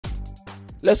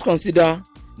Let's consider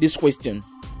this question.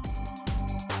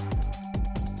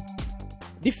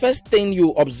 The first thing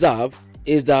you observe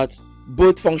is that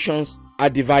both functions are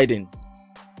dividing.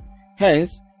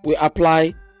 Hence, we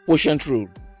apply quotient rule.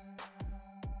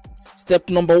 Step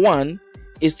number 1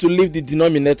 is to leave the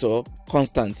denominator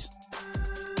constant.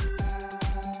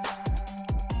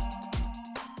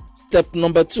 Step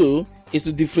number 2 is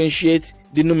to differentiate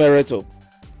the numerator,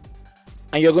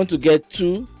 and you're going to get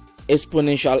 2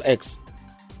 exponential x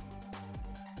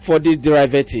for this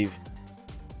derivative.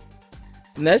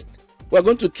 Next, we're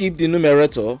going to keep the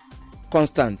numerator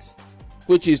constant,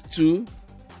 which is 2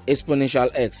 exponential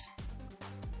x.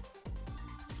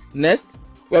 Next,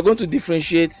 we're going to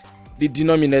differentiate the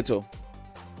denominator.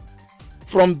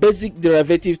 From basic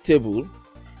derivative table,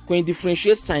 when you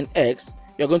differentiate sine x,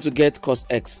 you're going to get cos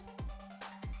x.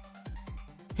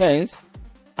 Hence,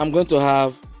 I'm going to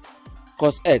have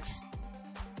cos x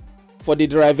for the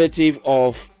derivative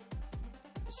of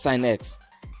sine x.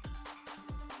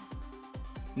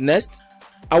 Next,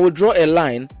 I will draw a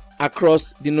line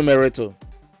across the numerator,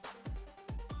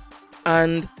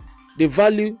 and the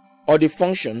value or the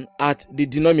function at the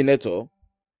denominator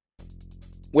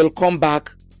will come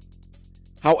back.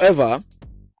 However,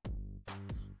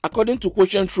 according to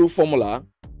quotient rule formula,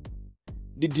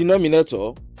 the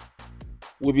denominator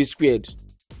will be squared.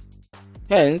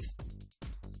 Hence,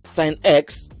 sine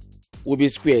x will be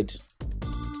squared.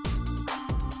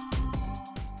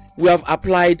 We have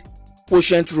applied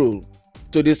quotient rule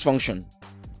to this function.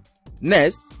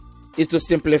 Next is to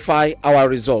simplify our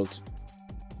result.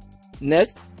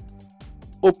 Next,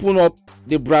 open up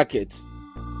the bracket.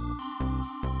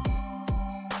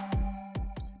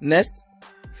 Next,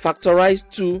 factorize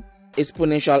 2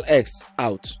 exponential x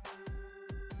out,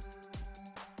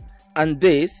 and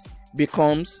this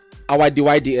becomes our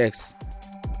dy dx.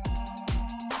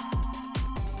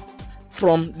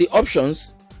 From the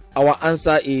options, our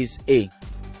answer is A.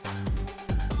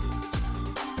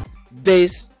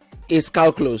 This is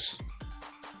calculus.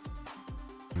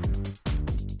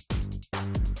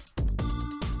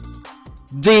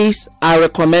 These are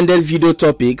recommended video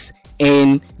topics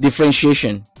in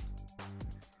differentiation,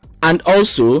 and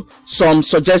also some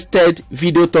suggested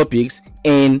video topics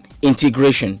in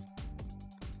integration,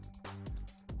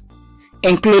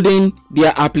 including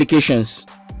their applications.